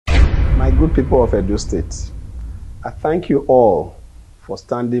Good people of Edo State, I thank you all for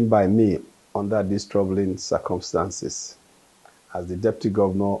standing by me under these troubling circumstances as the Deputy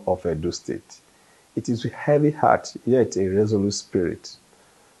Governor of Edo State. It is with heavy heart, yet a resolute spirit,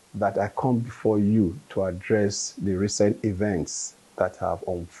 that I come before you to address the recent events that have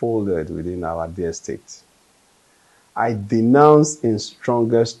unfolded within our dear state. I denounce in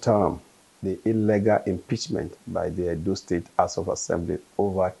strongest terms the illegal impeachment by the Edo State House of Assembly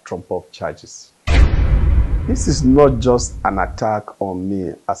over trumped-up charges. This is not just an attack on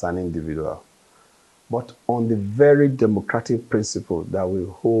me as an individual, but on the very democratic principle that we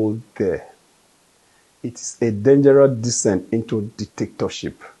hold there. It is a dangerous descent into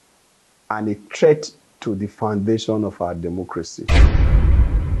dictatorship and a threat to the foundation of our democracy.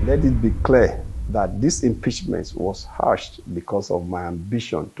 Let it be clear that this impeachment was hushed because of my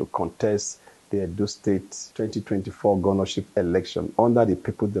ambition to contest the Edo State 2024 governorship election under the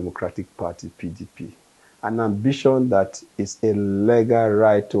People's Democratic Party, PDP. An ambition that is a legal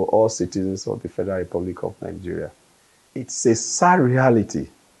right to all citizens of the Federal Republic of Nigeria. It's a sad reality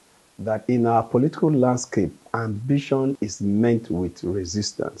that in our political landscape, ambition is met with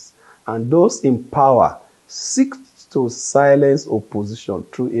resistance, and those in power seek to silence opposition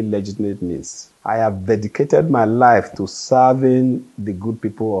through illegitimate means. I have dedicated my life to serving the good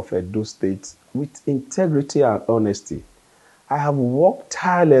people of Edo State with integrity and honesty. I have worked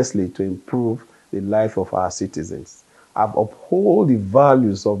tirelessly to improve the life of our citizens. I've upheld the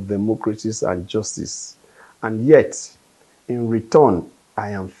values of democracy and justice, and yet, in return,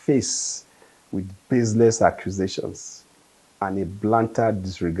 I am faced with baseless accusations and a blatant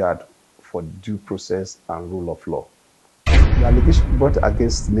disregard for due process and rule of law. The allegations brought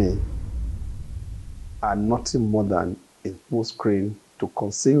against me are nothing more than a smokescreen to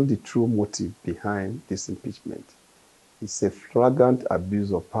conceal the true motive behind this impeachment. It's a flagrant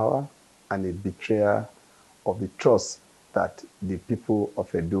abuse of power and a betrayal of the trust that the people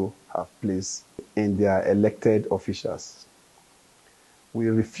of Edo have placed in their elected officials. We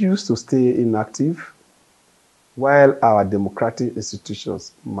refuse to stay inactive while our democratic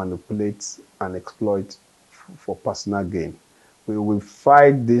institutions manipulate and exploit for personal gain. We will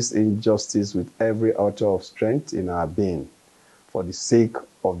fight this injustice with every ounce of strength in our being for the sake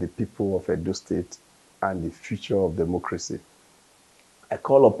of the people of Edo State and the future of democracy. I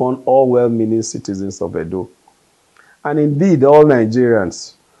call upon all well-meaning citizens of Edo, and indeed all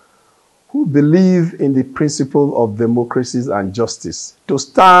Nigerians who believe in the principle of democracy and justice, to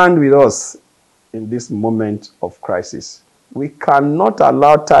stand with us in this moment of crisis. We cannot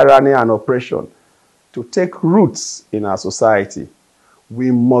allow tyranny and oppression to take roots in our society.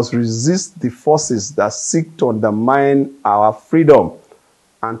 We must resist the forces that seek to undermine our freedom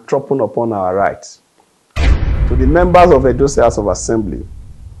and trample upon our rights. To the members of Edo State House of Assembly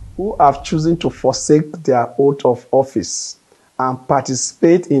who have chosen to forsake their oath of office and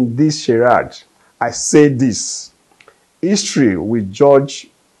participate in this charade, I say this: history will judge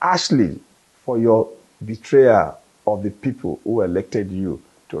harshly for your betrayal of the people who elected you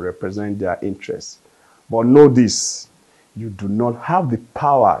to represent their interests. But know this: you do not have the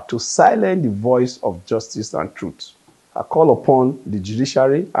power to silence the voice of justice and truth. I call upon the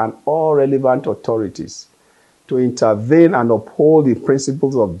judiciary and all relevant authorities to intervene and uphold the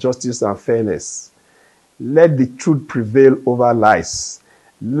principles of justice and fairness. Let the truth prevail over lies.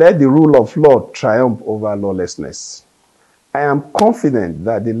 Let the rule of law triumph over lawlessness. I am confident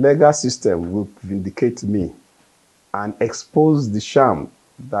that the legal system will vindicate me and expose the sham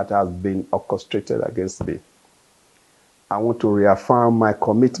that has been orchestrated against me. I want to reaffirm my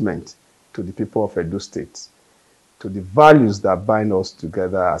commitment to the people of Edo State, to the values that bind us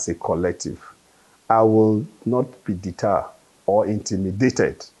together as a collective. I will not be deterred or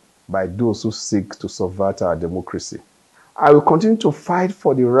intimidated by those who seek to subvert our democracy. I will continue to fight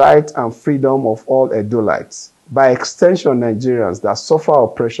for the right and freedom of all Edolites, by extension Nigerians that suffer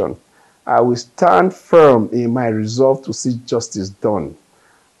oppression. I will stand firm in my resolve to see justice done.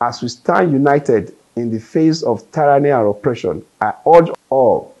 As we stand united in the face of tyranny and oppression, I urge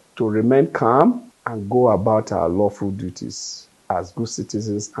all to remain calm and go about our lawful duties as good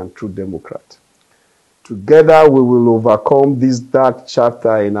citizens and true Democrats. Together we will overcome this dark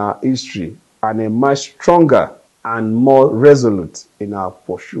chapter in our history and emerge stronger and more resolute in our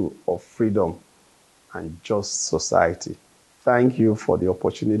pursuit of freedom and just society. Thank you for the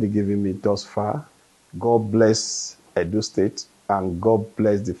opportunity given me thus far. God bless Edo State and God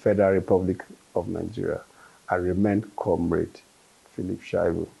bless the Federal Republic of Nigeria. I remain Comrade Philip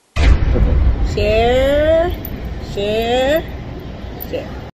Shuaibu. Share, share, share.